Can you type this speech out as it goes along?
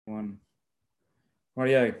One.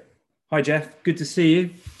 Rightio. Hi, Jeff. Good to see you.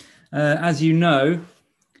 As you know,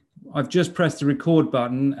 I've just pressed the record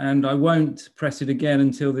button and I won't press it again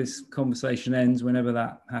until this conversation ends, whenever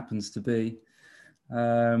that happens to be.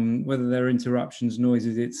 Whether there are interruptions,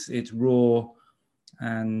 noises, it's raw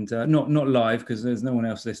and not live, because there's no one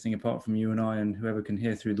else listening apart from you and I and whoever can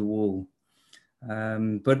hear through the wall.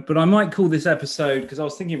 But I might call this episode, because I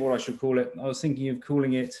was thinking of what I should call it. I was thinking of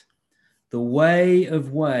calling it The Way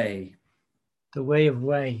of Way. The Way of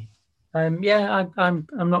Way. I'm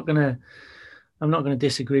not gonna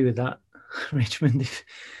disagree with that, Richmond.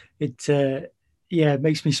 It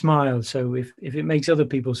makes me smile. So if it makes other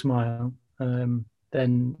people smile, then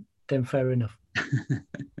fair enough.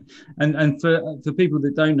 and for people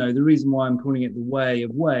that don't know, the reason why I'm calling it The Way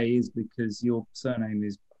of Way is because your surname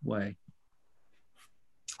is Way.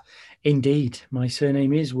 Indeed, my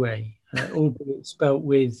surname is Way, albeit spelt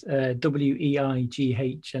with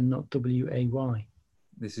W-E-I-G-H and not W-A-Y.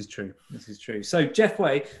 This is true. So Jeff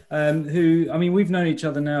Way, who, I mean, we've known each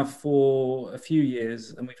other now for a few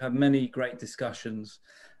years and we've had many great discussions.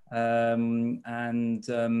 And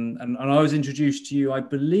I was introduced to you, I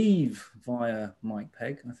believe, via Mike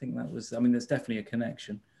Pegg. I think that was, there's definitely a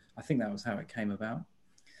connection. I think that was how it came about.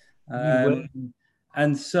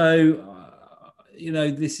 And so,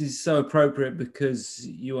 this is so appropriate because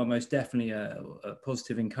you are most definitely a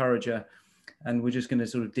positive encourager, and we're just going to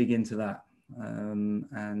sort of dig into that. I'm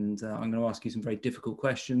going to ask you some very difficult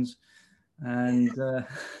questions, and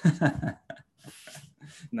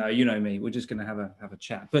no, you know me. We're just going to have a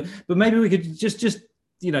chat. But maybe we could just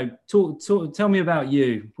talk. Tell me about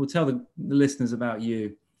you. We'll tell the listeners about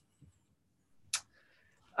you.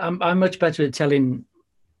 I'm much better at telling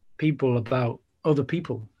people about other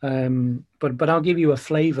people, but I'll give you a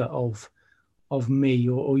flavour of me,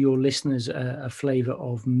 or your listeners a flavour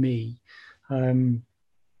of me.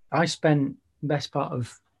 I spent the best part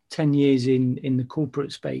of 10 years in the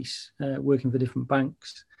corporate space, working for different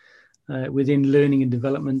banks within learning and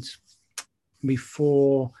development,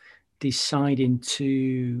 before deciding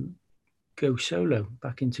to go solo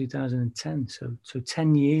back in 2010. So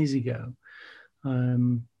 10 years ago.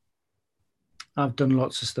 I've done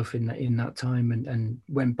lots of stuff in that time, and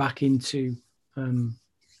went back into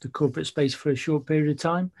the corporate space for a short period of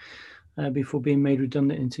time before being made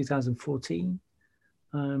redundant in 2014.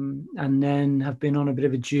 And then have been on a bit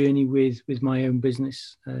of a journey with my own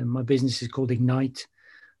business. My business is called Ignite,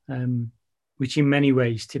 which in many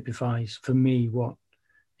ways typifies for me what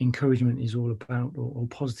encouragement is all about, or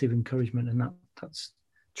positive encouragement, and that's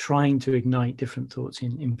trying to ignite different thoughts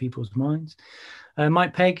in people's minds.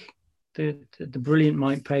 Mike Pegg, the brilliant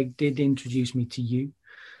Mike Pegg, did introduce me to you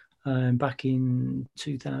back in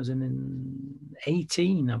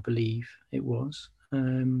 2018, I believe it was.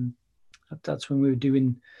 That's when we were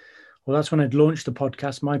doing, well, that's when I'd launched the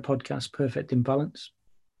podcast, my podcast, Perfect Imbalance.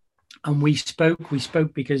 And we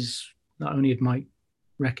spoke because not only had Mike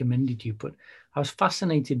recommended you, but I was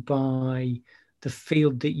fascinated by the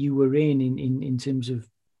field that you were in terms of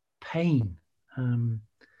pain.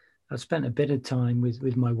 I spent a bit of time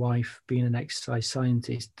with my wife, being an exercise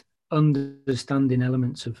scientist, understanding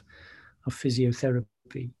elements of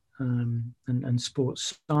physiotherapy and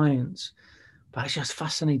sports science. But I was just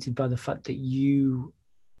fascinated by the fact that you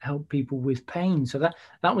help people with pain. So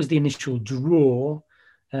that was the initial draw.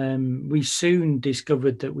 We soon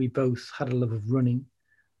discovered that we both had a love of running,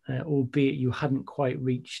 albeit you hadn't quite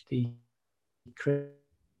reached the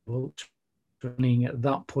incredible running at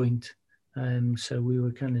that point. So we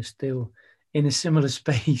were kind of still in a similar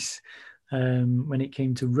space when it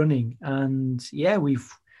came to running. And yeah, we've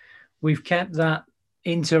kept that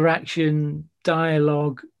interaction,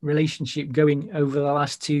 dialogue, relationship going over the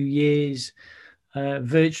last 2 years,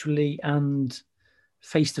 virtually and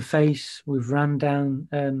face to face. We've ran down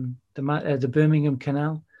the Birmingham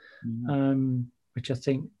Canal, which I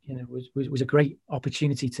think was a great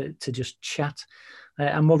opportunity to just chat.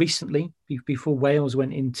 And more recently, before Wales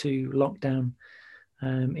went into lockdown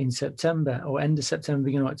in September, or end of September,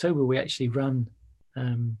 beginning of October, we actually ran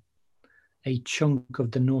a chunk of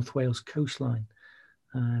the North Wales coastline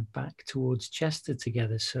back towards Chester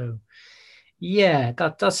together. So yeah,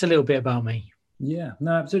 that's a little bit about me. Yeah,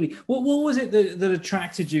 no, absolutely. What was it that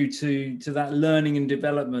attracted you to that learning and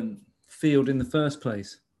development field in the first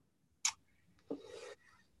place?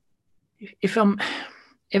 If I'm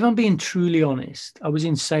being truly honest, I was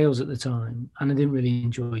in sales at the time and I didn't really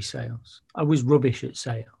enjoy sales. I was rubbish at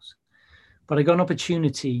sales, but I got an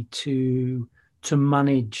opportunity to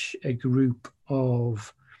manage a group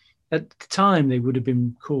of, at the time they would have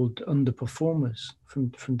been called underperformers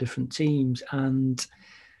from different teams, and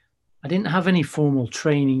I didn't have any formal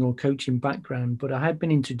training or coaching background, but I had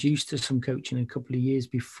been introduced to some coaching a couple of years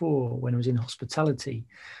before when I was in hospitality.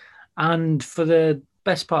 And for the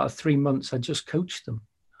best part of 3 months, I just coached them.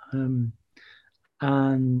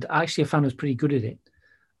 And actually, I found I was pretty good at it.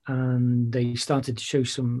 And they started to show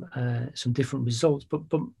some different results. But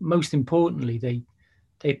most importantly, they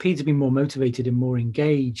appeared to be more motivated and more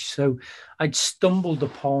engaged. So I'd stumbled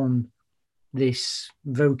upon this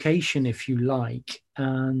vocation, if you like,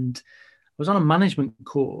 and I was on a management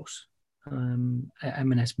course at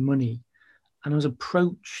M&S Money, and I was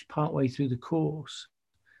approached partway through the course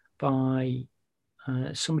by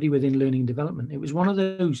somebody within learning and development. It was one of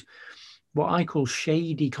those, what I call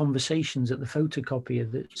shady conversations at the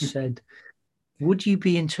photocopier that said, would you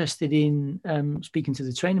be interested in speaking to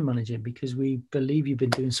the training manager? Because we believe you've been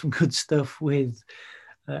doing some good stuff with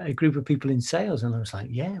a group of people in sales. And I was like,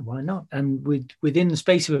 yeah, why not? And within the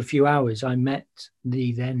space of a few hours, I met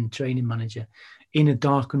the then training manager in a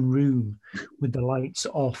darkened room with the lights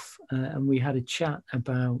off. And we had a chat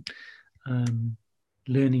about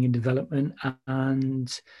learning and development,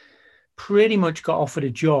 and pretty much got offered a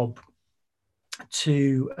job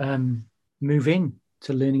to move in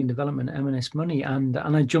to learning and development at M&S Money. And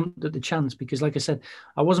I jumped at the chance because, like I said,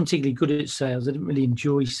 I wasn't particularly good at sales. I didn't really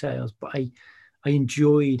enjoy sales, but I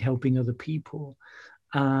enjoyed helping other people.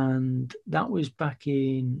 And that was back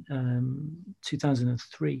in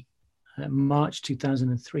 2003, March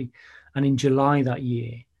 2003. And in July that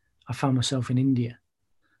year, I found myself in India,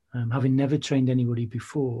 having never trained anybody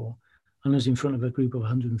before. And I was in front of a group of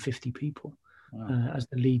 150 people. Wow. As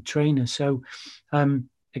the lead trainer. So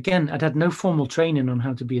again, I'd had no formal training on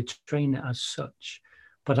how to be a trainer as such,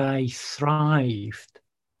 but I thrived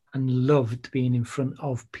and loved being in front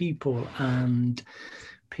of people and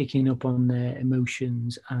picking up on their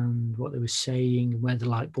emotions and what they were saying, where the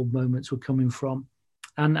light bulb moments were coming from.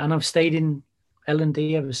 And I've stayed in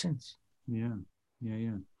L&D ever since. Yeah.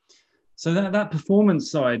 So that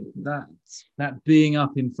performance side, that being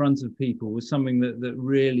up in front of people was something that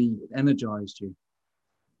really energized you.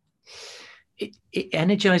 It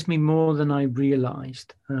energized me more than I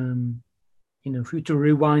realized. If we were to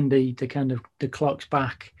rewind the kind of the clocks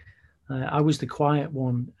back, I was the quiet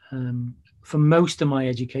one for most of my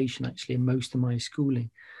education, actually, and most of my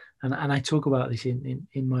schooling. And I talk about this in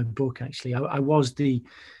my book, actually. I was the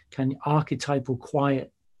kind of archetypal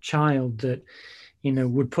quiet child that,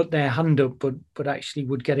 would put their hand up, but actually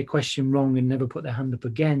would get a question wrong and never put their hand up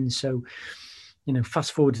again. So,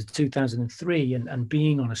 fast forward to 2003 and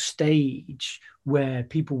being on a stage where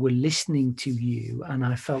people were listening to you, and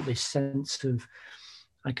I felt this sense of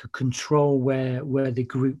I could control where the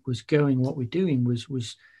group was going, what we're doing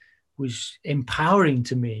was empowering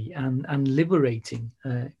to me and liberating,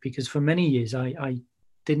 because for many years I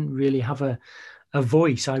didn't really have a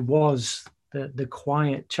voice. I was the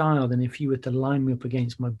quiet child, and if you were to line me up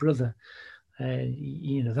against my brother,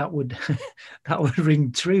 that would that would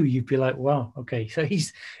ring true. You'd be like, wow, okay, so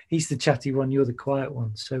he's the chatty one, you're the quiet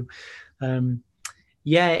one. So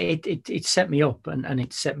it set me up, and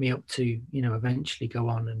it set me up to eventually go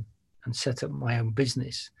on and set up my own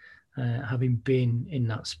business, having been in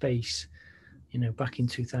that space back in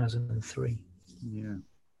 2003. Yeah.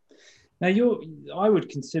 Now I would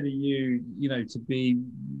consider you to be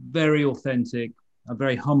very authentic, a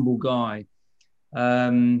very humble guy,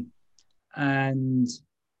 and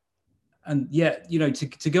yet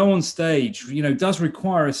to go on stage does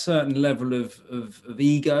require a certain level of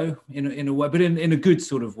ego in a way, but in a good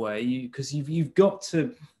sort of way, because you've got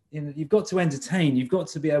to entertain, you've got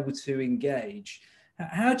to be able to engage.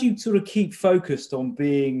 How do you sort of keep focused on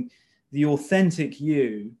being the authentic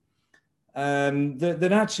you that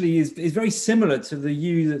actually is very similar to the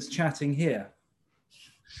you that's chatting here?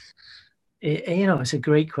 It's a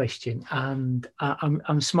great question, and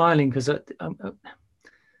I'm smiling because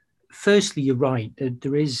firstly, you're right.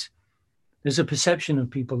 There's a perception of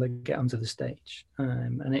people that get onto the stage,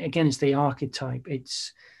 and again, it's the archetype.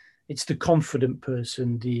 It's the confident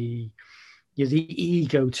person, the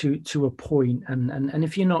ego to a point, and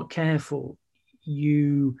if you're not careful,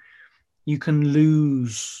 you can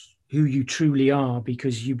lose who you truly are,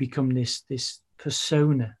 because you become this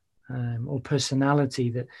persona or personality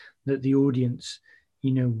that the audience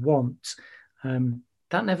want.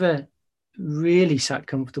 That never really sat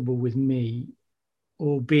comfortable with me,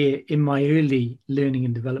 albeit in my early learning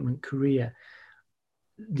and development career,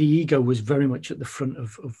 the ego was very much at the front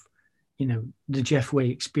of the Jeff Way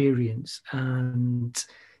experience. And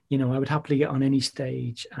I would happily get on any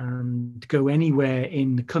stage and go anywhere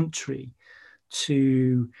in the country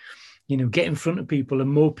to get in front of people and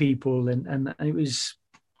more people, and it was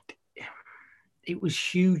it was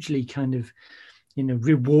hugely kind of,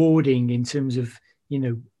 rewarding in terms of,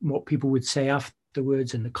 what people would say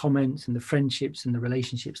afterwards, and the comments and the friendships and the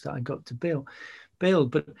relationships that I got to build.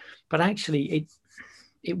 But actually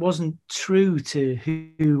it wasn't true to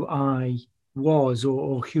who I was,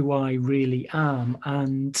 or who I really am.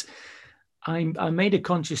 And I made a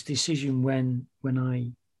conscious decision when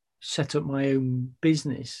I set up my own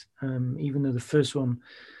business, even though the first one,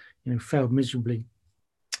 failed miserably,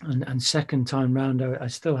 and second time round, I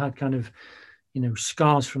still had kind of,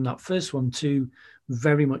 scars from that first one, to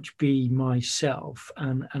very much be myself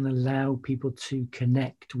and allow people to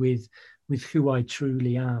connect with who I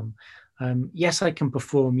truly am. Yes, I can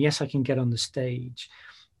perform. Yes, I can get on the stage.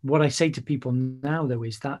 What I say to people now, though,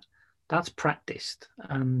 is that that's practiced,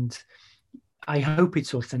 and I hope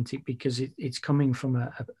it's authentic, because it's coming from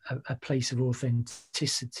a place of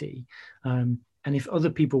authenticity. And if other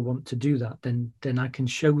people want to do that, then I can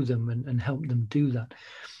show them and help them do that.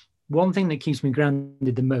 One thing that keeps me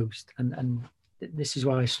grounded the most, and this is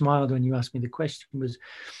why I smiled when you asked me the question, was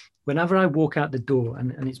whenever I walk out the door,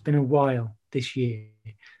 and it's been a while this year,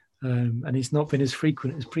 and it's not been as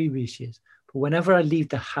frequent as previous years, but whenever I leave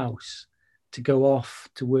the house to go off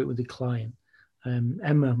to work with a client,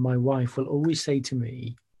 Emma, my wife, will always say to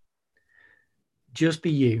me, just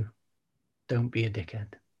be you, don't be a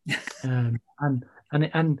dickhead. And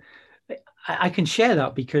I can share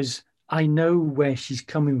that because I know where she's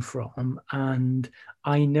coming from, and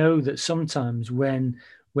I know that sometimes when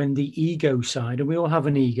the ego side, and we all have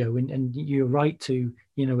an ego, and you're right to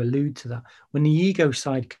allude to that, when the ego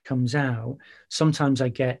side comes out, sometimes I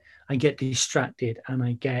get distracted, and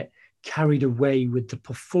I get carried away with the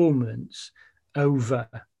performance over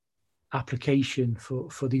application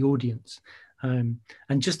for the audience. And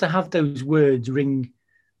just to have those words ring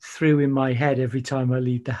through in my head every time I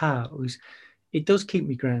leave the house, it does keep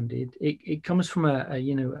me grounded. It comes from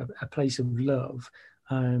a place of love,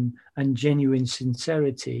 and genuine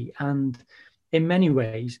sincerity. And in many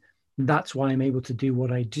ways, that's why I'm able to do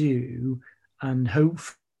what I do, and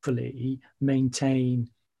hopefully maintain,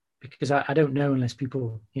 because I don't know unless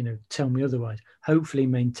people, tell me otherwise, hopefully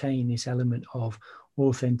maintain this element of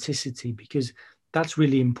authenticity, because that's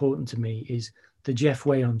really important to me. Is the Jeff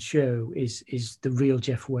Way on show is the real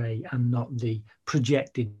Jeff Way, and not the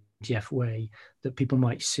projected Jeff Way that people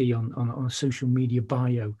might see on a social media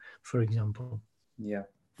bio, for example. Yeah,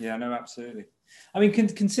 no, absolutely. I mean,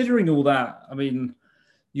 considering all that, I mean,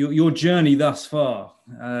 your journey thus far,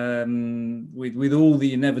 with all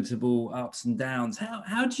the inevitable ups and downs,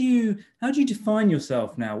 how do you define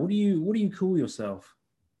yourself now? What do you call yourself?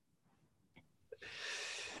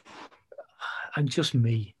 I'm just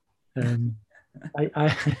me.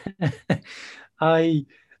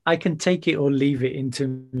 I can take it or leave it in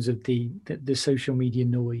terms of the social media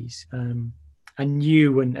noise. And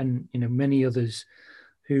you and many others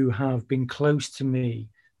who have been close to me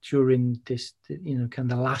during this,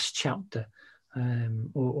 kind of last chapter,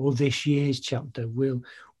 or this year's chapter, will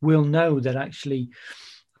know that actually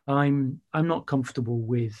I'm not comfortable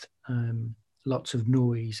with lots of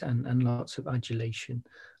noise and lots of adulation.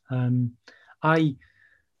 I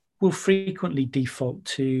will frequently default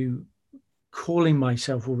to calling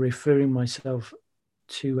myself or referring myself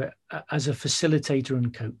to as a facilitator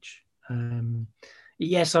and coach.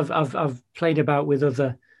 Yes, I've played about with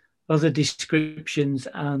other descriptions,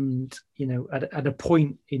 and at a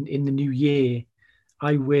point in the new year,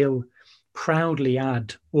 I will proudly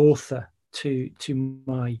add author to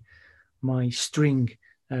my string,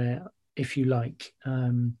 if you like.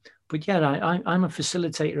 But yeah, I'm a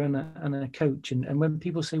facilitator and a coach. And when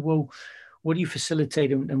people say, well, what do you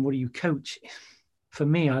facilitate and what do you coach? For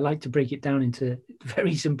me, I like to break it down into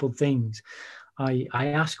very simple things. I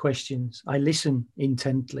ask questions, I listen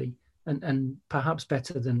intently, and perhaps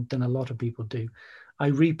better than a lot of people do. I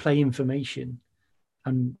replay information,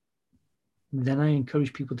 and then I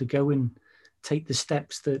encourage people to go and take the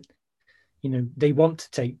steps that they want to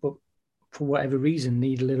take, but for whatever reason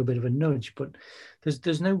need a little bit of a nudge. But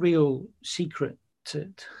there's no real secret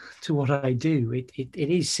to what I do. It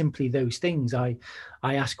is simply those things. I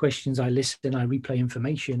ask questions, I listen, I replay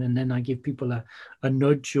information, and then I give people a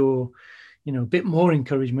nudge, or a bit more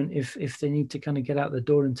encouragement if they need to kind of get out the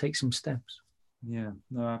door and take some steps. Yeah,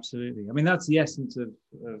 no, absolutely. I mean, that's the essence of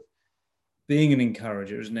being an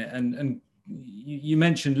encourager, isn't it? And you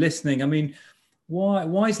mentioned listening. I mean,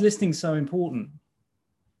 why is listening so important?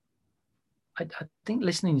 I think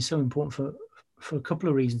listening is so important for a couple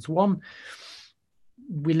of reasons. One,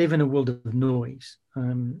 we live in a world of noise.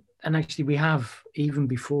 And actually, we have, even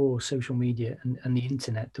before social media and the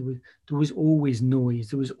internet, there was always noise.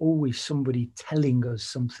 There was always somebody telling us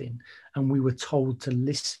something, and we were told to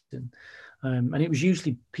listen. And it was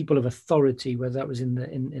usually people of authority, whether that was in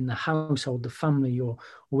the household, the family, or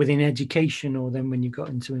within education, or then when you got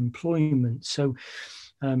into employment. So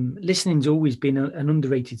listening's always been an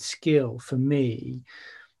underrated skill for me.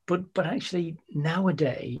 But actually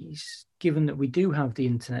nowadays, given that we do have the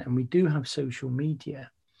internet and we do have social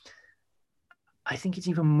media, I think it's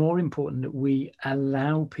even more important that we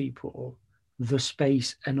allow people the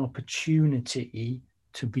space and opportunity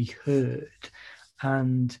to be heard.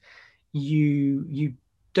 And you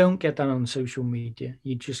don't get that on social media.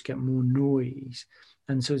 You just get more noise.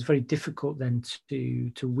 And so it's very difficult then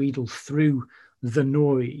to wheedle through the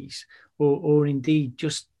noise, or indeed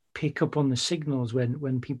just pick up on the signals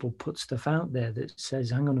when people put stuff out there that says,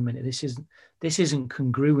 hang on a minute, this isn't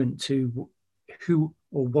congruent to who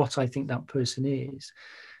or what I think that person is.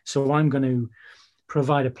 So I'm going to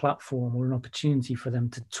provide a platform or an opportunity for them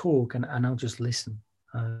to talk, and I'll just listen.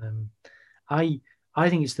 I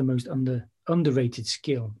think it's the most underrated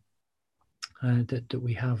skill that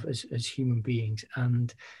we have as human beings.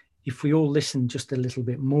 And if we all listen just a little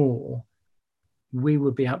bit more, we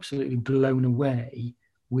would be absolutely blown away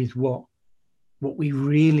with what we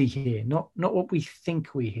really hear, not what we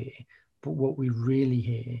think we hear, but what we really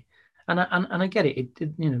hear. And I get it.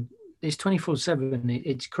 It's 24/7.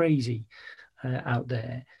 It's crazy out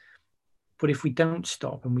there. But if we don't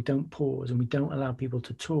stop and we don't pause and we don't allow people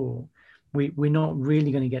to talk, we're not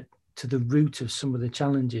really going to get to the root of some of the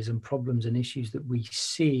challenges and problems and issues that we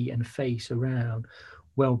see and face around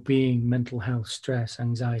well-being, mental health, stress,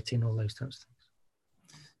 anxiety, and all those types of things.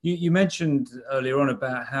 You mentioned earlier on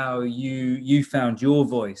about how you found your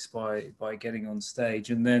voice by getting on stage,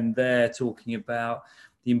 and then they're talking about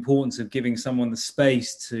the importance of giving someone the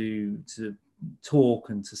space to talk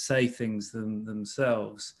and to say things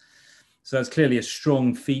themselves. So that's clearly a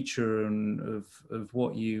strong feature of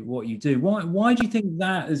what you do. Why do you think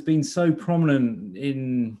that has been so prominent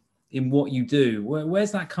in what you do?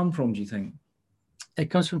 Where's that come from, do you think? It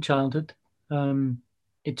comes from childhood.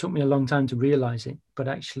 It took me a long time to realize it, but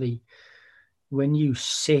actually when you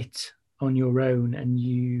sit on your own and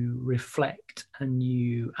you reflect and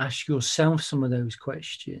you ask yourself some of those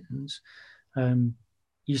questions,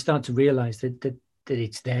 you start to realize that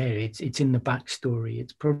it's there. It's in the backstory.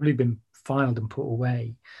 It's probably been filed and put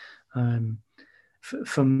away.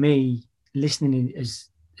 For me, listening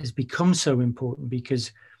has become so important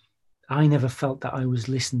because I never felt that I was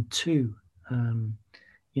listened to.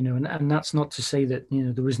 And that's not to say that,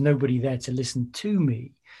 there was nobody there to listen to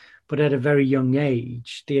me, but at a very young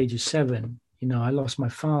age, the age of 7, I lost my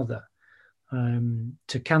father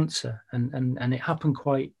to cancer, and it happened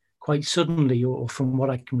quite suddenly, or from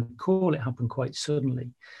what I can recall, it happened quite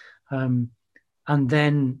suddenly. And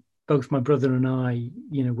then both my brother and I,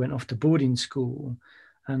 went off to boarding school,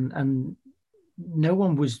 and no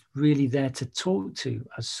one was really there to talk to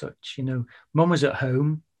as such. Mum was at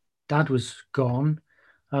home, Dad was gone.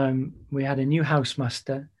 We had a new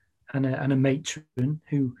housemaster and a matron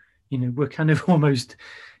who, were kind of almost,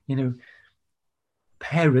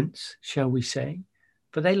 parents, shall we say,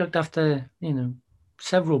 but they looked after,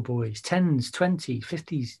 several boys, 10s, 20s,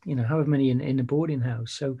 50s, however many in a boarding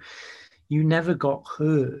house. So you never got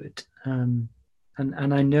heard. And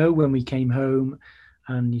I know when we came home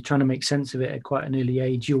and you're trying to make sense of it at quite an early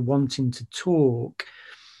age, you're wanting to talk.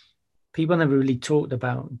 People never really talked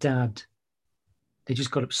about Dad. They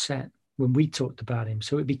just got upset when we talked about him.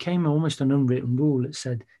 So it became almost an unwritten rule that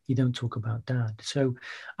said, you don't talk about Dad. So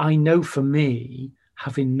I know for me,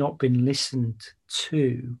 having not been listened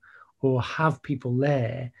to or have people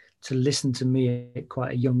there to listen to me at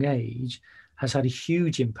quite a young age has had a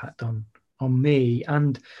huge impact on me,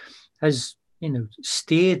 and has,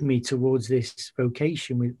 steered me towards this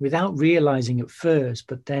vocation without realizing at first,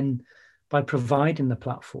 but then by providing the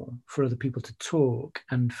platform for other people to talk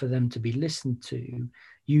and for them to be listened to,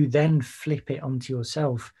 you then flip it onto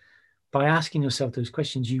yourself. By asking yourself those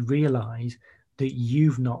questions, you realize that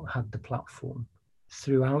you've not had the platform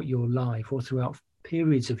throughout your life or throughout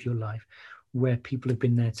periods of your life where people have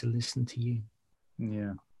been there to listen to you.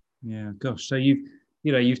 Yeah. Gosh. So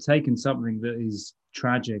you've taken something that is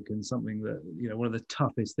tragic and something that, one of the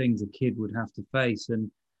toughest things a kid would have to face, and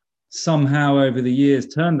somehow over the years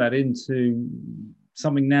turned that into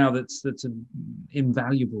something now that's an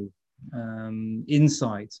invaluable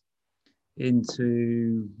insight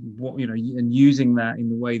into what, and using that in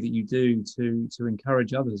the way that you do to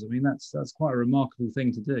encourage others. I mean, that's quite a remarkable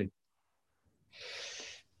thing to do.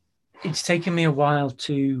 it's taken me a while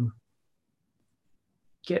to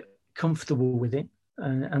get comfortable with it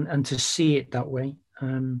and to see it that way.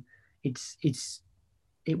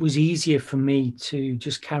 It was easier for me to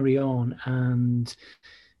just carry on and,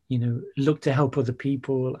 look to help other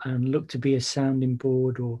people and look to be a sounding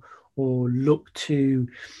board, or look to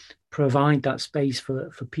provide that space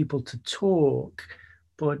for people to talk.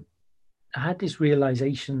 But I had this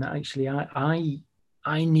realization that actually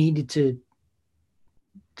I needed to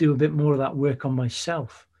do a bit more of that work on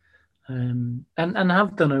myself, and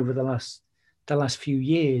have done over the last few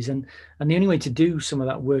years. And the only way to do some of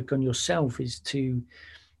that work on yourself is to,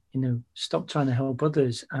 stop trying to help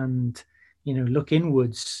others and, look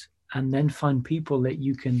inwards, and then find people that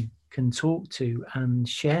you can talk to and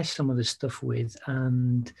share some of the stuff with.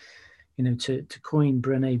 And, to coin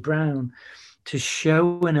Brené Brown, to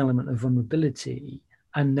show an element of vulnerability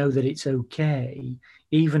and know that it's okay,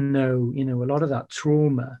 even though, a lot of that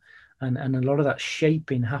trauma and a lot of that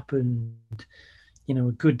shaping happened,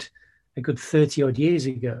 a good 30 odd years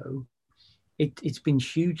ago. It's been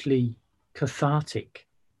hugely cathartic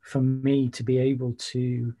for me to be able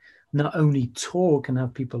to not only talk and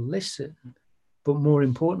have people listen, but more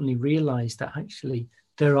importantly, realize that actually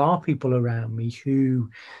there are people around me who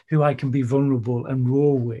I can be vulnerable and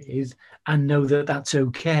raw with, and know that that's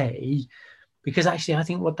okay. Because actually, I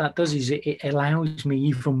think what that does is it allows me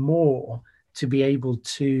even more to be able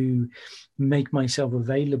to make myself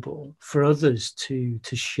available for others to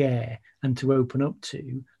share and to open up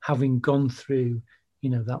to, having gone through,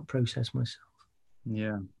 that process myself.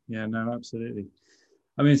 Yeah, no, absolutely.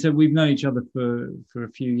 I mean, so we've known each other for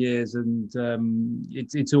a few years, and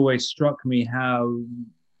it's always struck me how,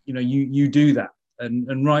 you do that.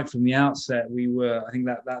 And right from the outset, I think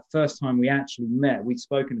that first time we actually met, we'd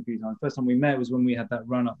spoken a few times. First time we met was when we had that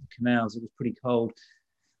run up the canals. It was pretty cold.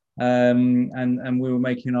 And we were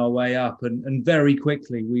making our way up, and very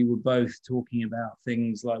quickly we were both talking about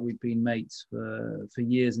things like we'd been mates for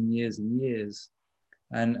years and years and years.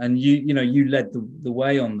 And you led the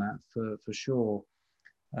way on that for sure.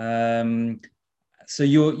 So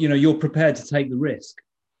you're prepared to take the risk.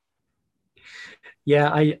 Yeah,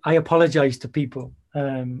 I apologize to people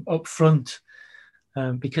up front,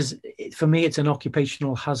 because for me it's an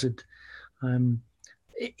occupational hazard.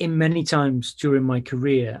 In many times during my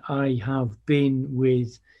career, I have been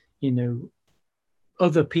with,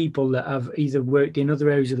 other people that have either worked in other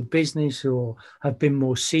areas of the business, or have been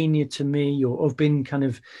more senior to me, or have been kind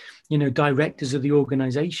of, directors of the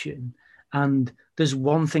organization. And there's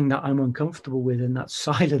one thing that I'm uncomfortable with, and that's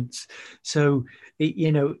silence. So,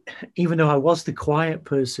 even though I was the quiet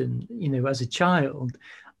person, as a child,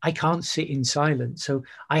 I can't sit in silence. So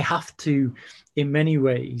I have to, in many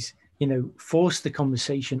ways, force the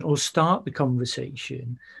conversation or start the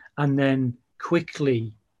conversation, and then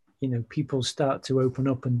quickly, people start to open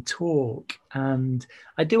up and talk. And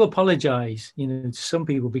I do apologize, to some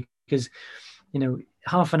people, because,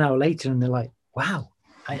 half an hour later and they're like, wow,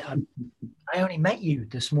 I only met you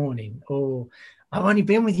this morning, or I've only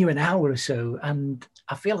been with you an hour or so, and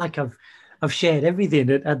I feel like I've shared everything.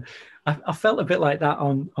 And I felt a bit like that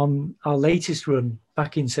on our latest run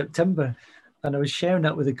back in September. And I was sharing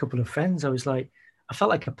that with a couple of friends. I was like, I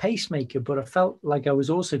felt like a pacemaker, but I felt like I was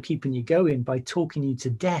also keeping you going by talking you to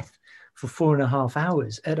death for 4.5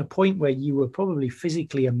 hours at a point where you were probably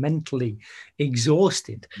physically and mentally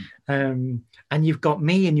exhausted. And you've got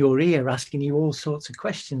me in your ear asking you all sorts of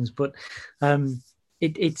questions. But I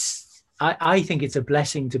think it's a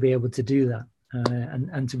blessing to be able to do that,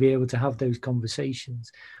 and to be able to have those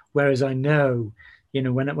conversations. Whereas I know,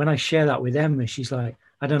 when I share that with Emma, she's like,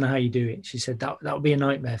 I don't know how you do it. She said that would be a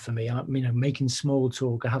nightmare for me. Making small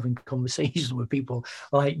talk or having conversations with people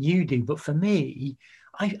like you do. But for me,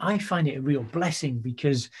 I find it a real blessing,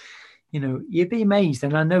 because, you'd be amazed.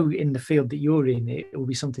 And I know in the field that you're in, it will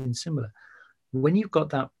be something similar. When you've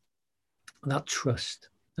got that trust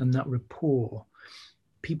and that rapport,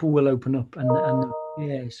 people will open up and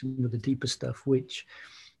share some of the deeper stuff, which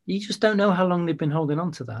you just don't know how long they've been holding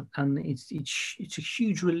on to that. And it's a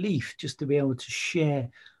huge relief just to be able to share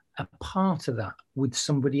a part of that with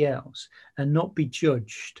somebody else, and not be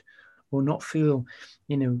judged, or not feel,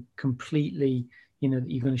 completely, that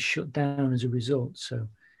you're going to shut down as a result. So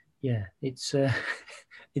yeah, it's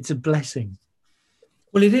a blessing.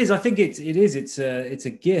 Well, it is. I think it is. It's a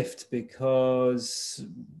gift, because,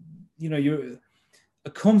 a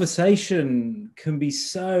conversation can be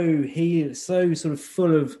so sort of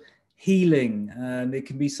full of healing, and it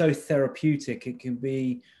can be so therapeutic. It can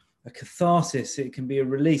be a catharsis. It can be a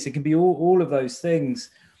release. It can be all of those things.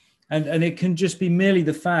 And it can just be merely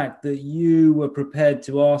the fact that you were prepared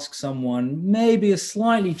to ask someone maybe a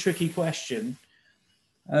slightly tricky question,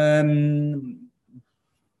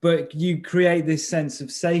 but you create this sense of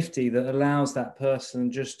safety that allows that person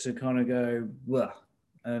just to kind of go, well,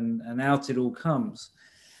 and out it all comes.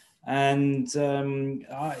 And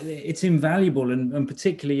it's invaluable, and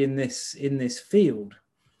particularly in this field.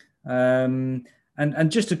 And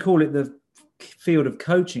just to call it the field of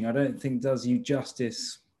coaching, I don't think does you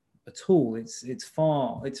justice at all. It's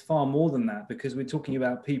far more than that, because we're talking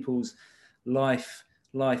about people's life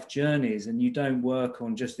journeys, and you don't work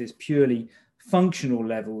on just this purely functional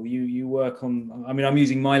level. You work on, I mean, I'm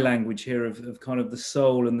using my language here of kind of the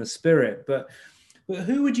soul and the spirit, but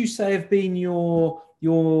who would you say have been your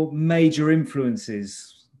major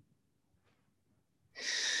influences?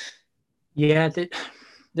 Yeah,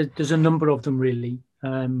 there's a number of them, really.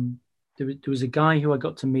 There was a guy who I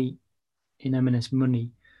got to meet in M&S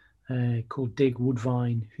Money called Dig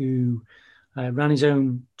Woodvine, who ran his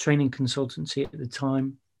own training consultancy at the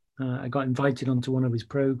time. I got invited onto one of his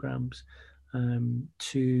programs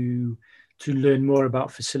to learn more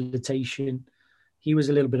about facilitation. He was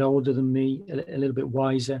a little bit older than me, a little bit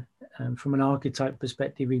wiser. From an archetype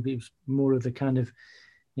perspective, he was more of the kind of,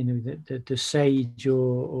 the sage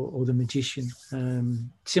or the magician,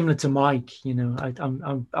 similar to Mike.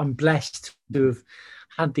 I'm blessed to have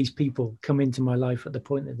had these people come into my life at the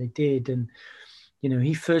point that they did. And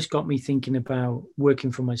he first got me thinking about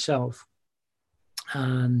working for myself,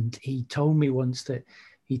 and he told me once that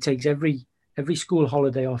he takes every school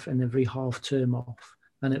holiday off and every half term off.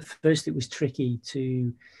 And at first it was tricky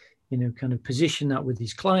to kind of position that with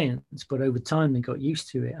his clients, but over time they got used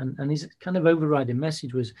to it. And his kind of overriding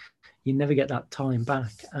message was, you never get that time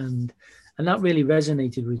back. And that really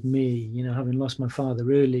resonated with me, having lost my father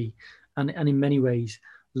early, and in many ways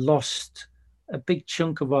lost a big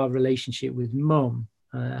chunk of our relationship with mum,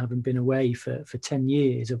 having been away for 10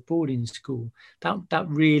 years of boarding school. That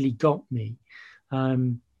really got me.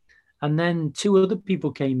 And then two other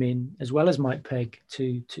people came in, as well as Mike Pegg,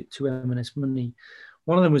 to M&S Money.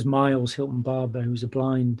 One of them was Miles Hilton Barber, who's a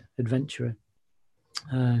blind adventurer,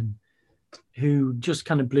 who just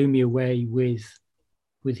kind of blew me away with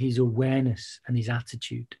his awareness and his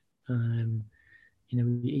attitude.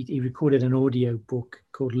 He recorded an audio book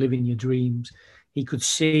called Living Your Dreams. He could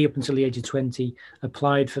see up until the age of 20,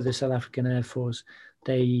 applied for the South African Air Force.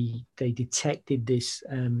 They detected this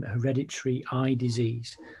hereditary eye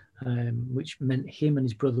disease, which meant him and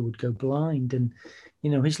his brother would go blind. And,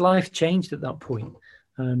 his life changed at that point.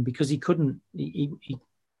 Because he couldn't, he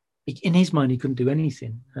in his mind, he couldn't do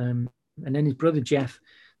anything. And then his brother, Jeff,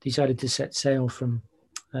 decided to set sail from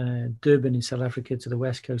Durban in South Africa to the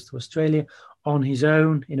west coast of Australia on his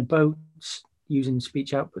own in a boat using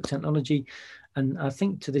speech output technology. And I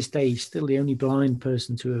think to this day, he's still the only blind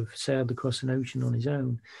person to have sailed across an ocean on his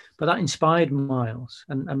own. But that inspired Miles.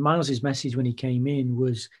 And Miles's message when he came in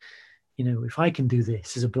was, if I can do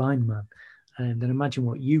this as a blind man, then imagine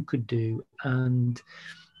what you could do. And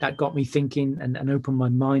that got me thinking and opened my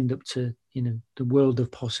mind up to, the world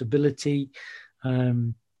of possibility.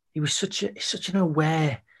 He was such an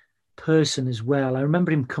aware person as well. I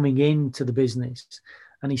remember him coming into the business,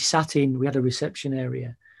 and he sat in, we had a reception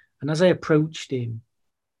area. And as I approached him,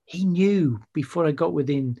 he knew before I got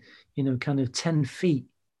within, kind of 10 feet,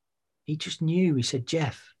 he just knew. He said,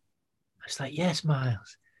 "Jeff." I was like, "Yes,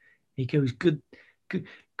 Miles." He goes,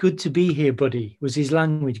 Good to be here, buddy, was his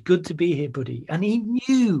language. Good to be here, buddy. And he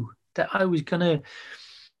knew that I was going to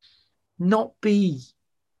not be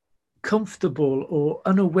comfortable or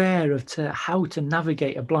unaware of how to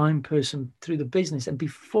navigate a blind person through the business. And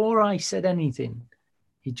before I said anything,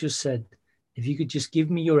 he just said, "If you could just give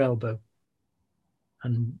me your elbow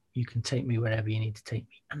and you can take me wherever you need to take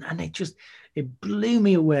me." And it blew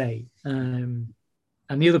me away. And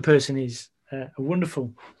the other person is a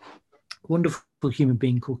wonderful human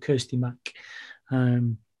being called Kirsty Mack,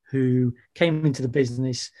 who came into the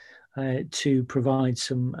business to provide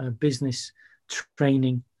some business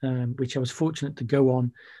training, which I was fortunate to go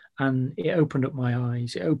on, and it opened up my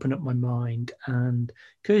eyes, it opened up my mind. And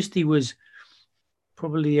Kirsty was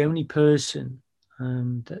probably the only person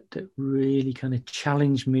that really kind of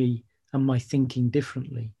challenged me and my thinking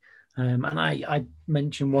differently. And I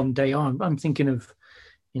mentioned one day, I'm thinking of,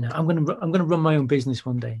 I'm going to run my own business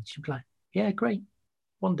one day. And she'd be like, "Yeah, great.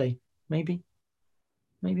 One day, maybe.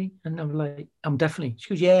 And I'm like, "I'm definitely." She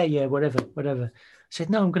goes, yeah, whatever. I said,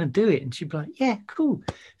 "No, I'm going to do it." And she'd be like, "Yeah, cool.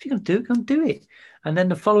 If you're going to do it, go and do it." And then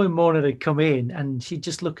the following morning I'd come in and she'd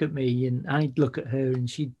just look at me and I'd look at her, and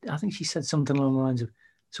I think she said something along the lines of,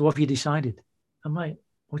 "So what have you decided?" I'm like,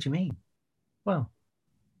 "What do you mean?" "Well,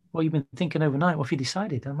 what you've been thinking overnight? What have you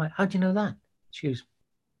decided? I'm like, how do you know that? She goes,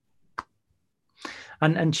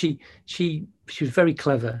 and she was very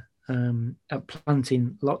clever at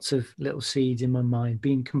planting lots of little seeds in my mind,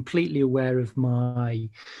 being completely aware of my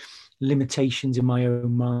limitations in my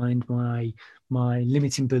own mind, my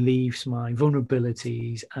limiting beliefs, my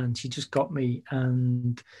vulnerabilities, and she just got me.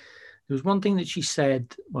 And there was one thing that she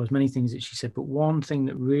said, well, there's many things that she said, but one thing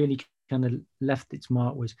that really kind of left its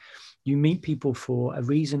mark was, you meet people for a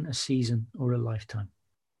reason, a season, or a lifetime.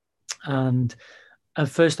 And at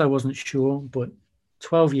first I wasn't sure, but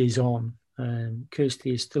 12 years on,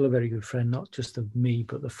 Kirsty is still a very good friend, not just of me,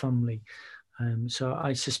 but the family. So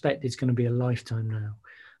I suspect it's going to be a lifetime now.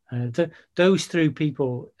 Those three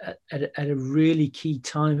people at a really key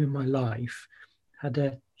time in my life had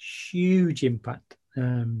a huge impact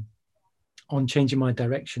on changing my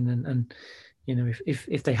direction. And you know,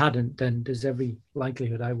 if they hadn't, then there's every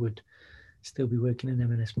likelihood I would still be working in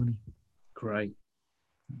M&S Money. Great.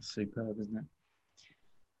 That's superb, isn't it?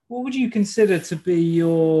 What would you consider to be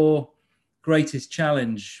your greatest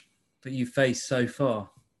challenge that you've faced so far?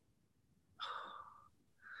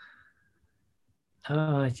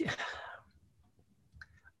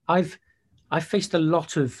 I've faced a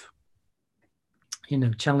lot of, you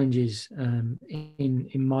know, challenges in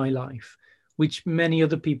my life, which many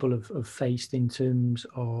other people have faced, in terms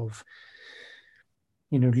of,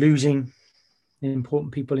 you know, losing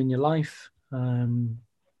important people in your life,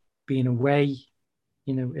 being away,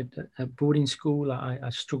 you know, at boarding school. I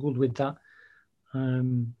struggled with that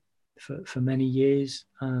for many years,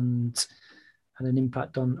 and had an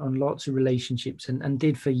impact on lots of relationships, and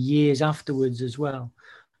did for years afterwards as well.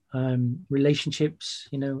 Relationships,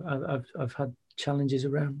 you know, I've had challenges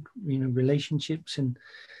around, you know, relationships and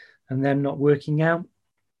them not working out,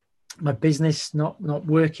 my business not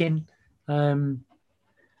working.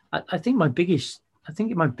 I think my biggest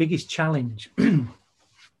challenge, and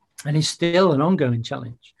it's still an ongoing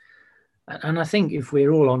challenge, and I think if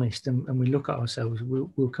we're all honest and we look at ourselves,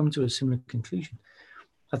 we'll come to a similar conclusion.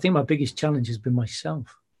 I think my biggest challenge has been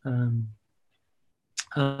myself. And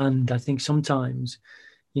I think sometimes,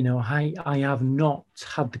 you know, I have not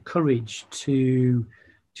had the courage to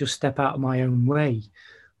just step out of my own way,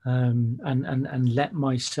 and let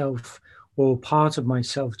myself, or part of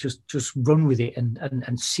myself, just run with it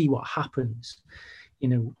and see what happens. You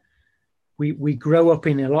know, we grow up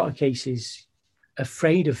in a lot of cases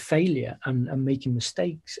afraid of failure and making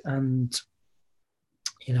mistakes. And,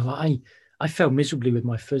 you know, I failed miserably with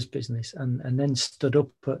my first business, and then stood up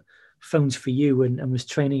at Phones for You and was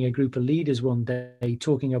training a group of leaders one day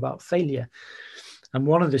talking about failure. And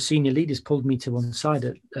one of the senior leaders pulled me to one side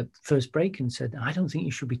at first break and said, I don't think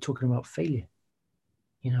you should be talking about failure,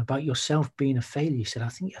 you know, about yourself being a failure. He said, I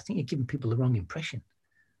think you're giving people the wrong impression.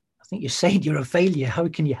 I think you're saying you're a failure. How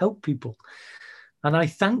can you help people? And I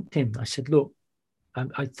thanked him. I said, look,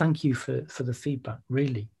 I thank you for the feedback,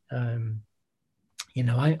 really. You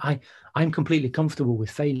know, I'm completely comfortable with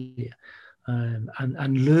failure,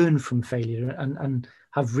 and learn from failure, and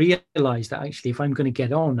have realized that actually, if I'm going to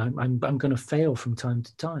get on, I'm going to fail from time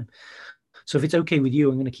to time. So if it's okay with you,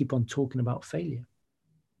 I'm going to keep on talking about failure.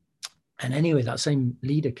 And anyway, that same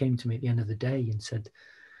leader came to me at the end of the day and said,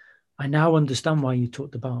 I now understand why you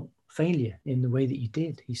talked about failure in the way that you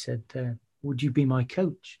did. He said, would you be my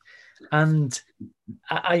coach? And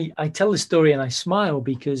I tell the story and I smile,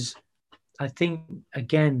 because I think,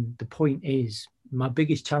 again, the point is, my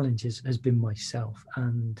biggest challenge has been myself.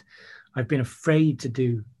 And I've been afraid to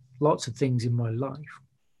do lots of things in my life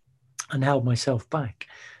and held myself back.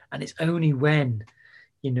 And it's only when,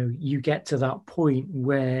 you know, you get to that point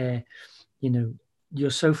where, you know, you're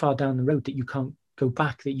so far down the road that you can't go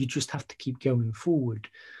back, that you just have to keep going forward.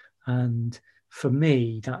 And for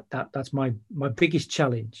me, that's my biggest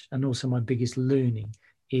challenge, and also my biggest learning,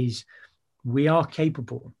 is we are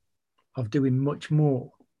capable of doing much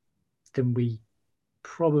more than we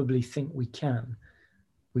probably think we can.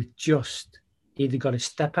 We've just either got to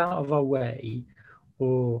step out of our way,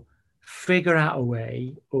 or figure out a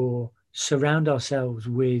way, or surround ourselves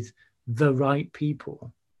with the right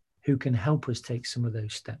people who can help us take some of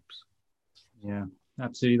those steps. Yeah,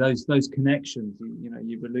 absolutely. Those connections, you know,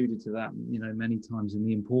 you've alluded to that, you know, many times, and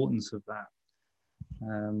the importance of that.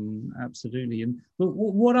 Absolutely. And but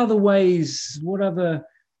what other ways, what other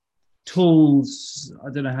tools, I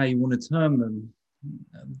don't know how you want to term them,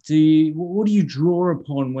 what do you draw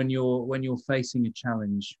upon when you're facing a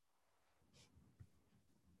challenge?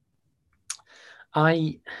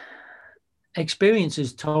 Experience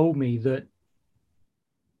has told me that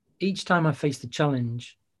each time I faced a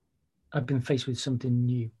challenge, I've been faced with something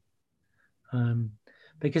new.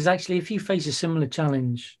 Because actually, if you face a similar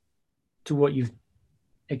challenge to what you've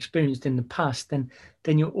experienced in the past, then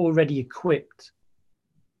you're already equipped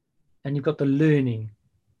and you've got the learning.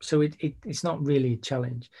 So it's not really a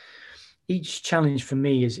challenge. Each challenge for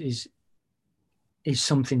me is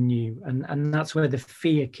something new, and that's where the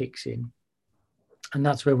fear kicks in, and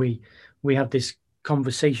that's where we have this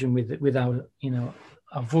conversation with our, you know,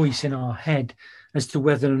 our voice in our head as to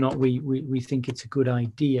whether or not we think it's a good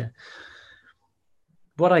idea.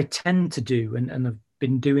 What I tend to do, and I've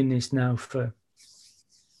been doing this now for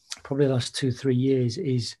probably the last 2-3 years,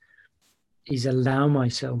 is allow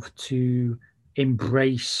myself to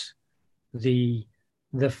embrace the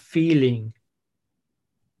feeling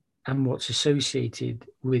and what's associated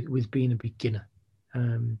with being a beginner.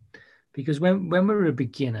 Because when we're a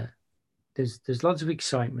beginner, there's lots of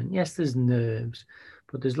excitement. Yes, there's nerves,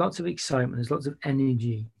 but there's lots of excitement, there's lots of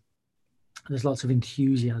energy, there's lots of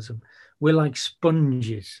enthusiasm. We're like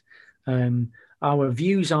sponges. Our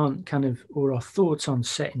views aren't kind of, or our thoughts aren't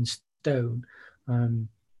set in stone. And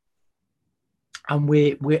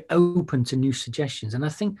we're open to new suggestions. And I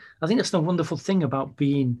think that's the wonderful thing about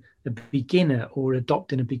being a beginner or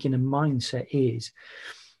adopting a beginner mindset is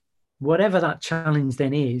whatever that challenge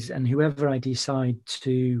then is, and whoever I decide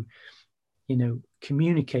to, you know,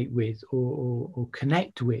 communicate with or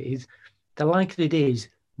connect with, the likelihood is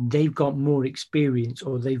they've got more experience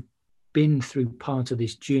or they've been through part of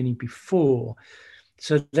this journey before.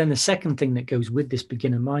 So then the second thing that goes with this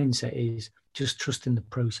beginner mindset is just trusting the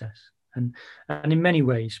process. And in many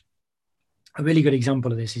ways, a really good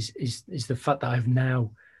example of this is the fact that I've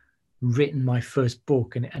now written my first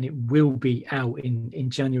book, and it will be out in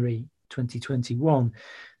January 2021.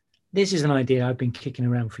 This is an idea I've been kicking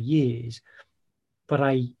around for years, but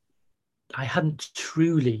I hadn't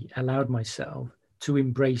truly allowed myself to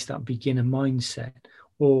embrace that beginner mindset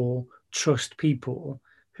or trust people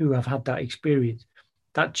who have had that experience.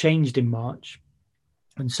 That changed in March.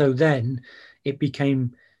 And so then it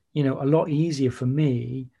became, you know, a lot easier for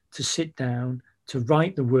me to sit down, to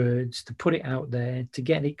write the words, to put it out there, to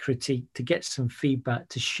get it critiqued, to get some feedback,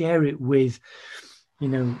 to share it with, you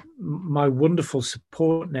know, my wonderful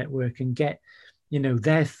support network and get, you know,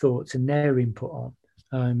 their thoughts and their input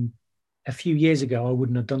on. A few years ago, I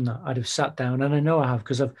wouldn't have done that. I'd have sat down, and I know I have,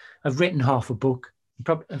 because I've written half a book.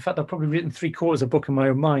 In fact, I've probably written 3/4 of a book in my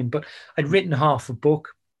own mind, but I'd written half a book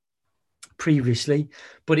previously,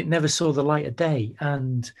 but it never saw the light of day.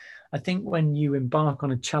 And I think when you embark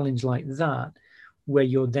on a challenge like that, where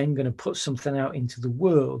you're then going to put something out into the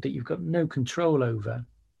world that you've got no control over,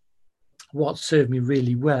 what served me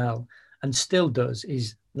really well and still does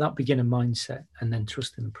is that beginner mindset and then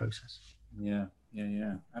trusting the process. Yeah,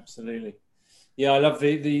 absolutely. Yeah, I love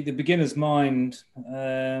the beginner's mind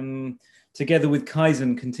together with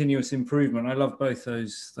Kaizen, continuous improvement. I love both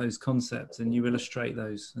those concepts, and you illustrate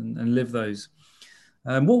those and live those.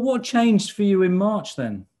 What changed for you in March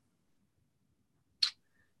then?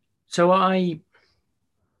 So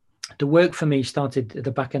the work for me started at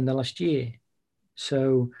the back end of last year.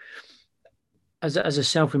 So as a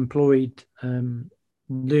self-employed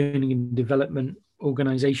learning and development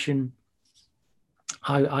organization,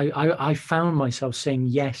 I found myself saying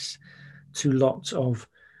yes to lots of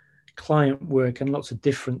client work and lots of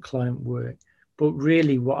different client work. But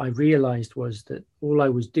really what I realized was that all I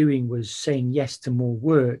was doing was saying yes to more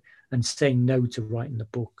work and saying no to writing the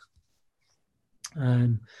book.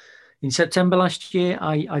 In September last year,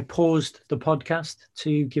 I paused the podcast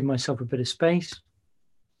to give myself a bit of space.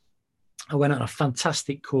 I went on a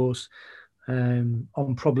fantastic course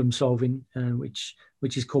on problem solving, which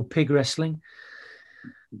is called Pig Wrestling.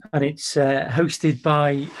 And it's hosted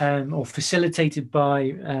by or facilitated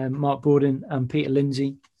by Mark Borden and Peter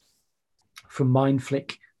Lindsay from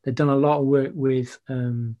Mindflick. They've done a lot of work with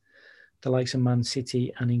the likes of Man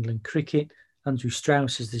City and England Cricket. Andrew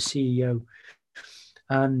Strauss is the CEO.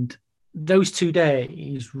 And those 2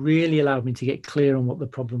 days really allowed me to get clear on what the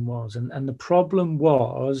problem was. And the problem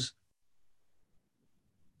was,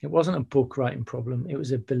 it wasn't a book writing problem. It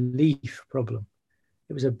was a belief problem.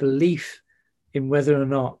 It was a belief in whether or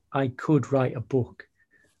not I could write a book.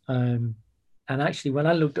 And actually, when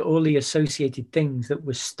I looked at all the associated things that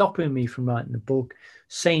were stopping me from writing the book,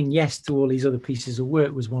 saying yes to all these other pieces of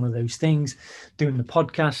work was one of those things. Doing the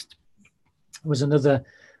podcast was another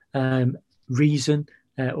reason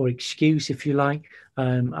or excuse, if you like.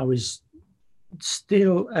 I was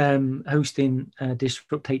still hosting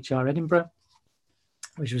Disrupt HR Edinburgh,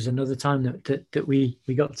 which was another time that we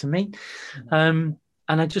got to meet. And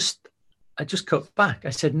I just cut back. I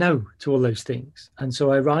said no to all those things. And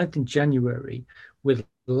so I arrived in January with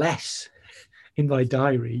less in my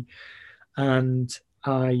diary. And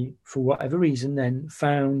I, for whatever reason, then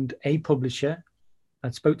found a publisher. I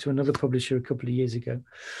spoke to another publisher a couple of years ago,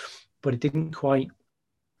 but it didn't quite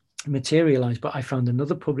materialize. But I found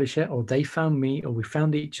another publisher, or they found me, or we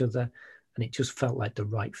found each other, and it just felt like the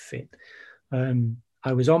right fit.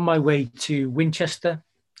 I was on my way to Winchester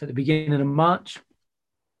at the beginning of March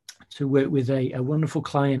to work with a wonderful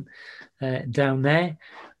client down there.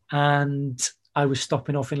 And I was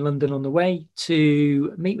stopping off in London on the way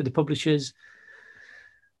to meet with the publishers,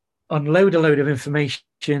 unload a load of information,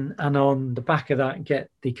 and on the back of that, get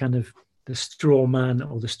the kind of the straw man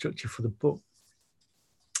or the structure for the book.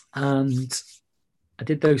 And I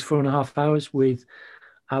did those 4.5 hours with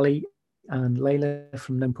Ali and Layla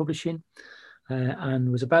from Gnome Publishing,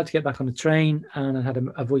 and was about to get back on the train, and I had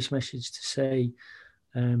a voice message to say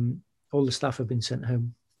all the staff have been sent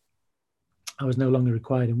home. I was no longer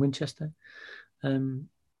required in Winchester. So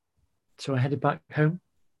I headed back home.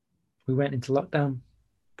 We went into lockdown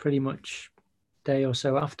pretty much a day or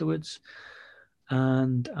so afterwards,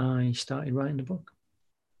 and I started writing the book.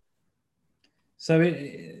 So,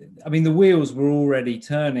 the wheels were already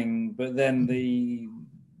turning, but then the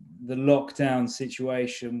lockdown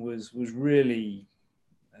situation was really,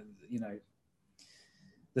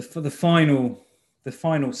 the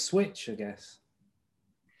final switch, I guess.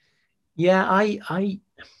 Yeah,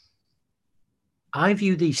 I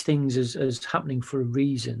view these things as happening for a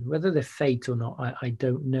reason. Whether they're fate or not, I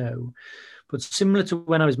don't know. But similar to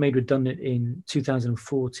when I was made redundant in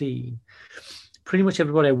 2014, pretty much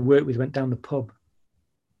everybody I worked with went down the pub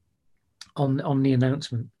on the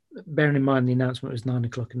announcement. Bearing in mind the announcement was 9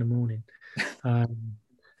 o'clock in the morning.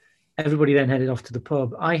 Everybody then headed off to the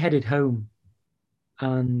pub. I headed home,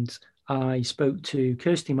 and I spoke to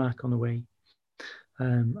Kirsty Mack on the way.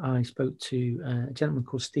 I spoke to a gentleman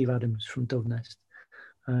called Steve Adams from Dove Nest,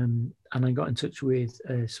 and I got in touch with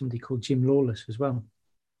somebody called Jim Lawless as well,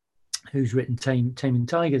 who's written Taming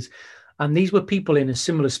Tigers. And these were people in a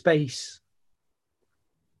similar space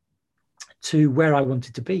to where I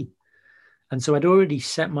wanted to be. And so I'd already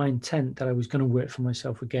set my intent that I was going to work for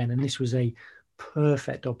myself again, and this was a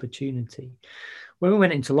perfect opportunity. When we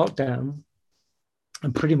went into lockdown,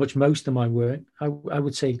 and pretty much most of my work, I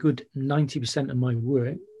would say a good 90% of my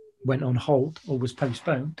work went on hold or was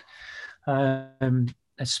postponed. A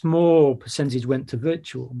small percentage went to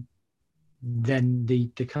virtual. Then the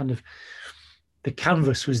kind of the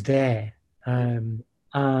canvas was there, and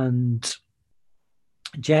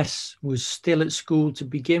Jess was still at school to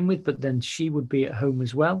begin with, but then she would be at home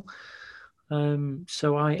as well.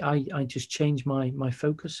 So I just changed my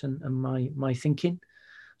focus and my thinking.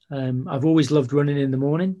 I've always loved running in the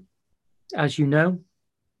morning, as you know.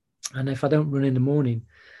 And if I don't run in the morning,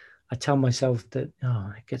 I tell myself that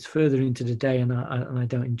it gets further into the day and I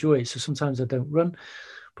don't enjoy it. So sometimes I don't run.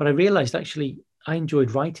 But I realized actually I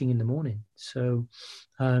enjoyed writing in the morning. So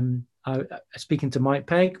speaking to Mike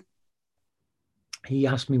Pegg, he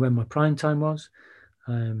asked me when my prime time was.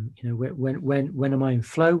 When am I in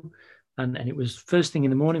flow? And it was first thing in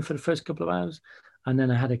the morning for the first couple of hours. And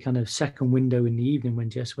then I had a kind of second window in the evening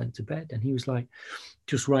when Jess went to bed. And he was like,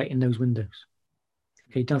 just write in those windows.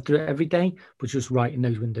 Okay, you don't have to do it every day, but just write in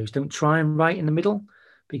those windows. Don't try and write in the middle,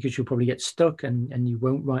 because you'll probably get stuck and you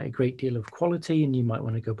won't write a great deal of quality, and you might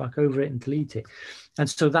want to go back over it and delete it. And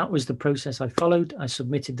so that was the process I followed. I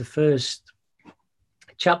submitted the first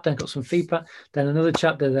chapter, got some feedback, then another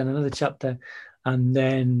chapter, and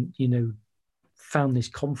then, found this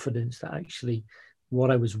confidence that actually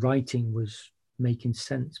what I was writing was making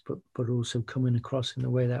sense, but also coming across in the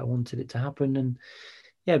way that I wanted it to happen. And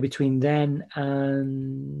yeah, between then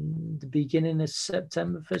and the beginning of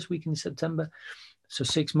September, first week in September, so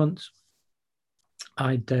 6 months,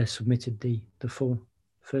 I'd submitted the full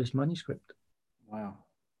first manuscript. Wow.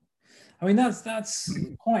 I mean, that's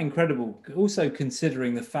quite incredible. Also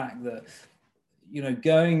considering the fact that,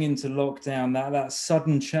 going into lockdown, that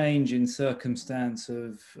sudden change in circumstance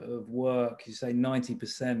of work, you say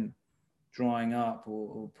 90% drying up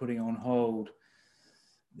or putting on hold,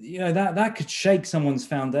 that could shake someone's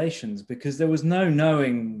foundations, because there was no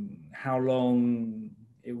knowing how long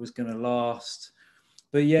it was going to last.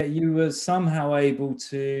 But yet you were somehow able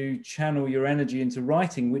to channel your energy into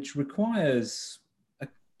writing, which requires a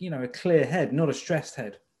clear head, not a stressed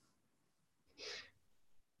head.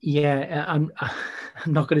 Yeah, I'm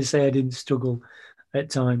not going to say I didn't struggle at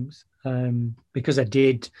times, because I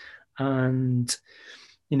did. And,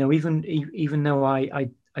 even though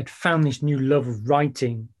I'd found this new love of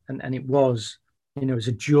writing, and it was, it was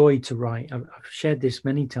a joy to write. I've shared this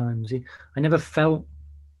many times. I never felt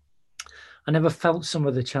some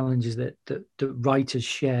of the challenges that writers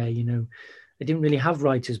share, didn't really have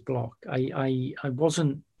writer's block. I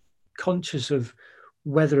wasn't conscious of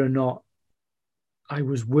whether or not I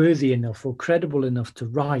was worthy enough or credible enough to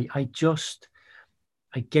write. I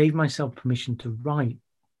gave myself permission to write.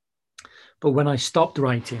 But when I stopped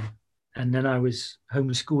writing, and then I was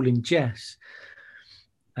homeschooling Jess,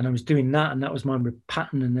 and I was doing that, and that was my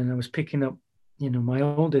pattern, and then I was picking up, my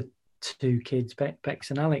older two kids, Bex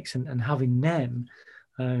and Alex, and having them,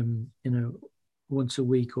 once a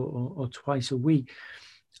week or twice a week.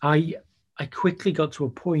 I quickly got to a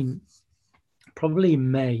point, probably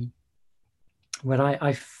in May, where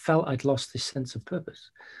I felt I'd lost this sense of purpose.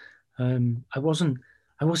 I wasn't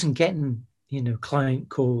getting, client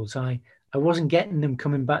calls. I wasn't getting them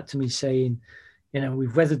coming back to me saying,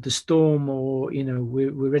 we've weathered the storm, or,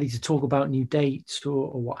 we're ready to talk about new dates, or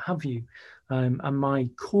what have you. And my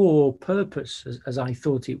core purpose, as I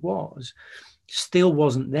thought it was, still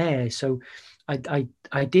wasn't there. So I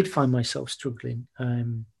did find myself struggling.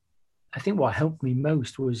 I think what helped me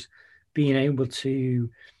most was being able to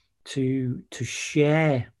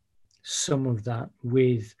share some of that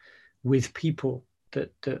with people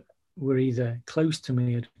that were either close to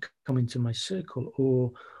me, had come into my circle,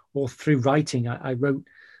 or through writing. I wrote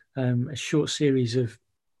a short series of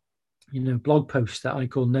blog posts that I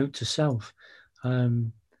call Note to Self,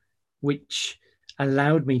 which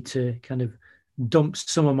allowed me to kind of dump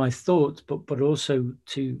some of my thoughts, but also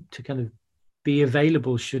to kind of be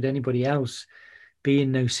available should anybody else be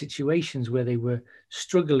in those situations where they were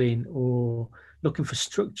struggling or looking for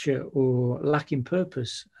structure or lacking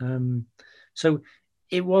purpose. So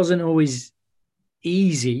it wasn't always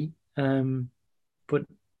easy, but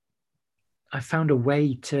I found a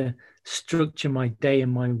way to structure my day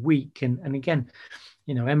and my week. And again,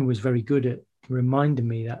 Emma was very good at reminding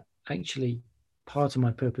me that actually part of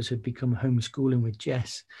my purpose had become homeschooling with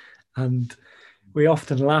Jess. And we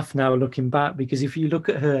often laugh now looking back, because if you look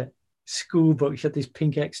at her school book, she had this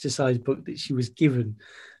pink exercise book that she was given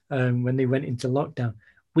when they went into lockdown.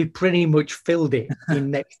 We pretty much filled it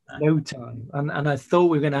in next no time. And I thought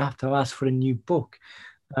we were going to have to ask for a new book,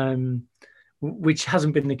 which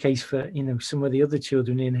hasn't been the case for, some of the other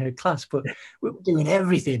children in her class. But we were doing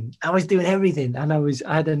everything. I was doing everything. And I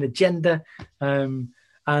had an agenda.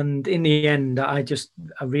 And in the end, I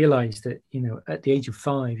realized that, at the age of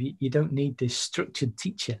 5, you don't need this structured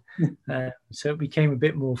teacher. So it became a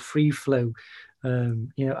bit more free flow,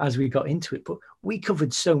 as we got into it. But we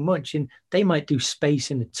covered so much, and they might do space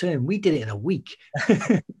in a term. We did it in a week.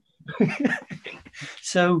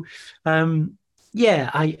 So,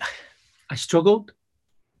 I struggled,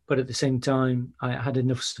 but at the same time, I had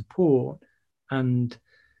enough support and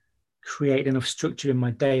create enough structure in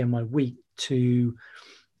my day and my week to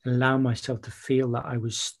allow myself to feel that I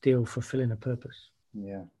was still fulfilling a purpose.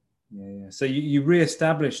 Yeah. So you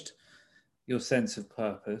reestablished your sense of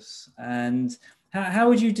purpose. And how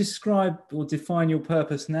would you describe or define your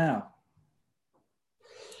purpose now?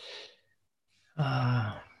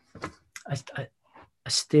 I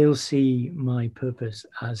still see my purpose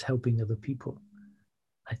as helping other people.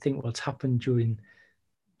 I think what's happened during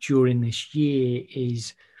this year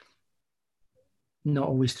is not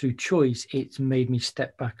always through choice. It's made me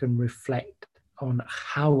step back and reflect on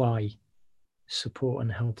how I support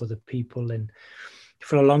and help other people. And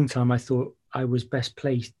for a long time, I thought I was best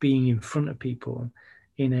placed being in front of people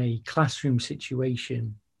in a classroom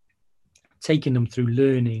situation, taking them through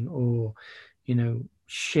learning, or,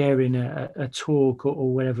 sharing a talk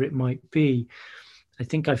or whatever it might be. I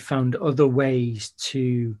think I found other ways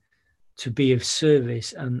to be of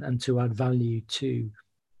service and to add value to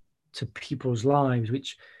people's lives,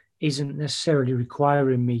 which isn't necessarily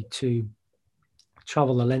requiring me to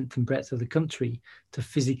travel the length and breadth of the country to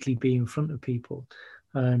physically be in front of people.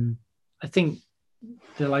 I think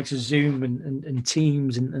the likes of Zoom and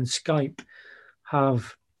Teams and Skype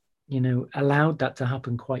have, allowed that to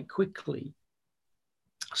happen quite quickly.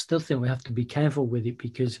 I still think we have to be careful with it,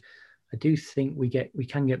 because I do think we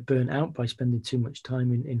can get burnt out by spending too much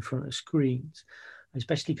time in front of screens,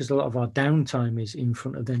 especially because a lot of our downtime is in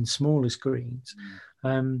front of then smaller screens.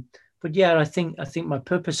 But yeah, I think my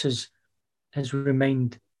purpose has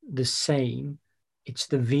remained the same. It's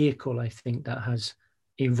the vehicle, I think, that has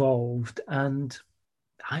evolved, and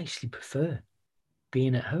I actually prefer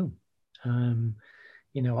being at home.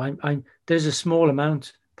 There's a small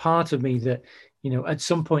part of me that, at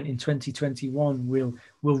some point in 2021 will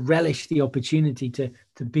relish the opportunity to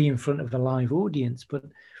be in front of a live audience. But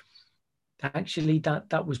actually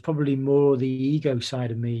that was probably more the ego side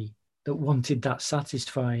of me that wanted that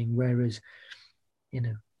satisfying. Whereas, it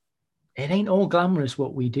ain't all glamorous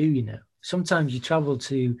what we do, sometimes you travel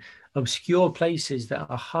to obscure places that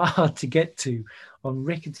are hard to get to on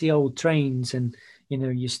rickety old trains, and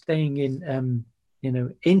you're staying in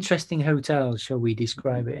interesting hotels, shall we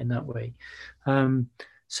describe it in that way.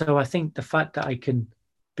 So I think the fact that I can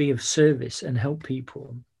be of service and help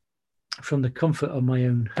people from the comfort of my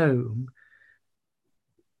own home,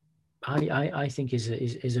 I think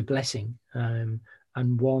is a blessing, and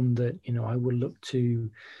one that I will look to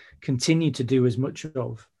continue to do as much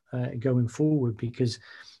of going forward, because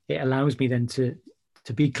it allows me then to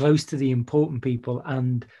be close to the important people.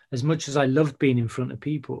 And as much as I loved being in front of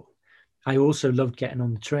people, I also loved getting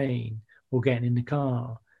on the train or getting in the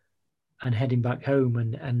car and heading back home.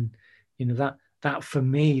 And that for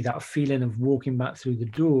me, that feeling of walking back through the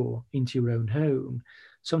door into your own home,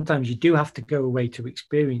 sometimes you do have to go away to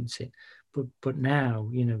experience it. But now,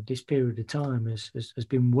 this period of time has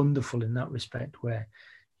been wonderful in that respect, where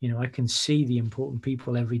I can see the important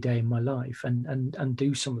people every day in my life, and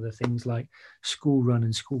do some of the things like school run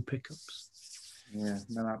and school pickups. Yeah,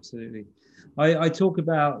 no, absolutely. I talk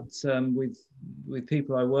about with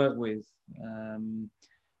people I work with,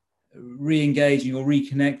 re-engaging or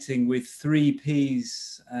reconnecting with 3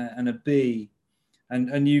 P's and a B,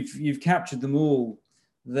 and you've captured them all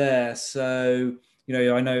there. So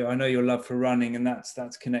I know your love for running, and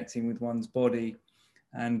that's connecting with one's body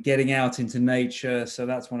and getting out into nature. So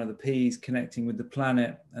that's one of the P's, connecting with the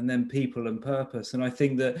planet, and then people and purpose. And I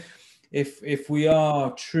think that if we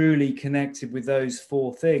are truly connected with those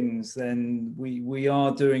 4 things, then we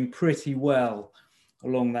are doing pretty well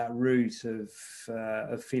along that route of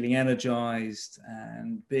feeling energized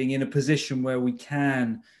and being in a position where we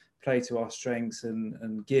can play to our strengths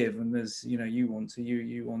and give. And as you want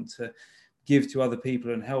to give to other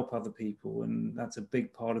people and help other people, and that's a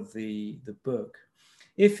big part of the book.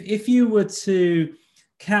 If you were to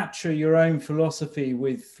capture your own philosophy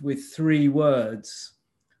with 3 words,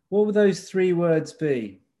 what would those 3 words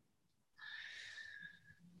be?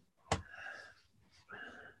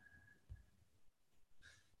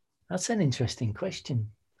 That's an interesting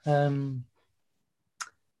question. And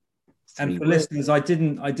for listeners, I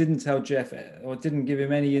didn't tell Jeff, or didn't give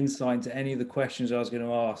him any insight into any of the questions I was going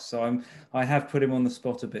to ask. So I have put him on the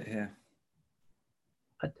spot a bit here.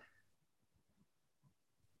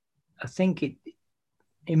 I think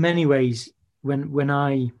in many ways, when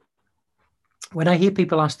I hear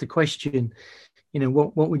people ask the question,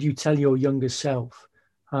 what would you tell your younger self?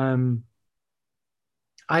 I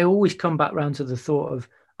always come back around to the thought of,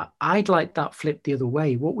 I'd like that flipped the other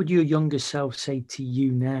way. What would your younger self say to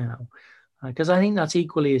you now? Because I think that's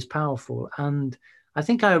equally as powerful. And I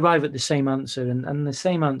think I arrive at the same answer. And the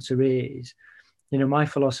same answer is, my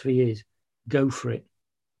philosophy is go for it.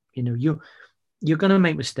 You're going to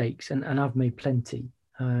make mistakes, and I've made plenty.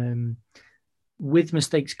 With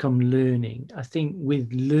mistakes come learning. I think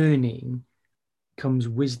with learning comes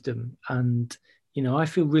wisdom. And, I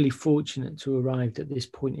feel really fortunate to have arrived at this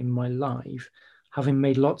point in my life, having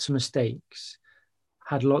made lots of mistakes,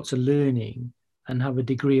 had lots of learning, and have a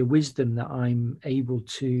degree of wisdom that I'm able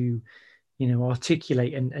to,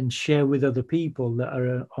 articulate and share with other people that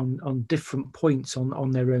are on different points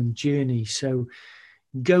on their own journey. So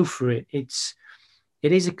go for it.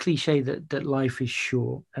 It is a cliche that life is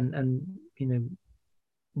short, and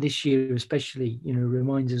this year especially,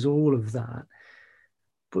 reminds us all of that.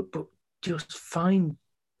 But just find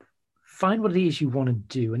what it is you want to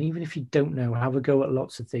do, and even if you don't know, have a go at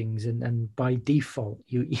lots of things, and by default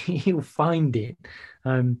you'll find it.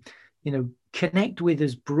 Connect with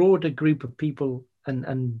as broad a group of people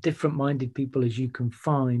and different minded people as you can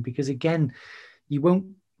find, because again, you won't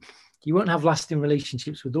have lasting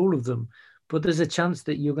relationships with all of them, but there's a chance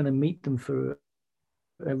that you're going to meet them for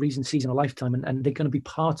a reason, season, a lifetime, and they're going to be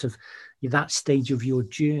part of that stage of your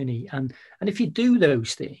journey. And if you do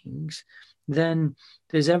those things, then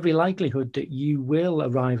there's every likelihood that you will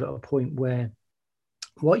arrive at a point where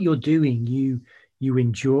what you're doing, you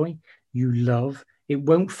enjoy, you love. It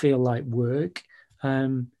won't feel like work.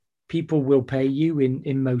 People will pay you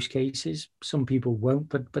in most cases. Some people won't,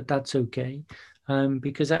 but that's okay,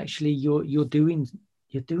 because actually you're doing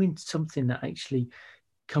something that actually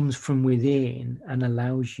comes from within and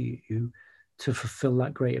allows you to fulfill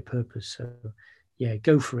that greater purpose. So yeah,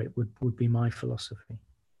 go for it would be my philosophy.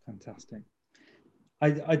 Fantastic.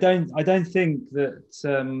 I don't think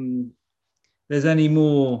that there's any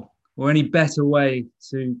more or any better way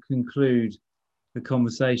to conclude the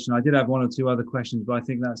conversation. I did have 1 or 2 other questions, but I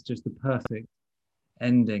think that's just the perfect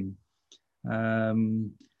ending.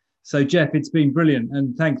 So Jeff, it's been brilliant,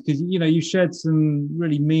 and thanks, because you shared some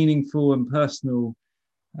really meaningful and personal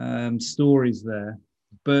stories there.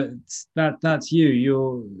 But that's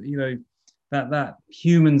you. that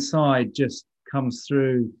human side just comes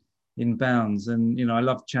through in bounds. And I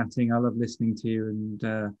love chatting, I love listening to you,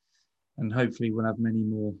 and hopefully we'll have many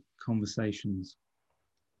more conversations.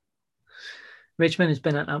 Richmond, it's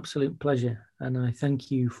been an absolute pleasure, and I thank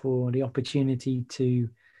you for the opportunity to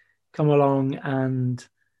come along and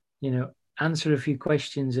answer a few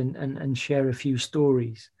questions and share a few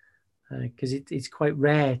stories, because it's quite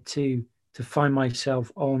rare to find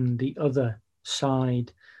myself on the other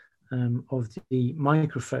side of the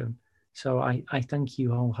microphone. So I thank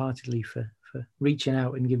you wholeheartedly for reaching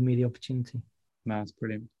out and giving me the opportunity. That's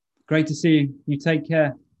brilliant. Great to see you. You take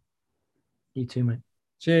care. You too, mate.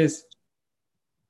 Cheers.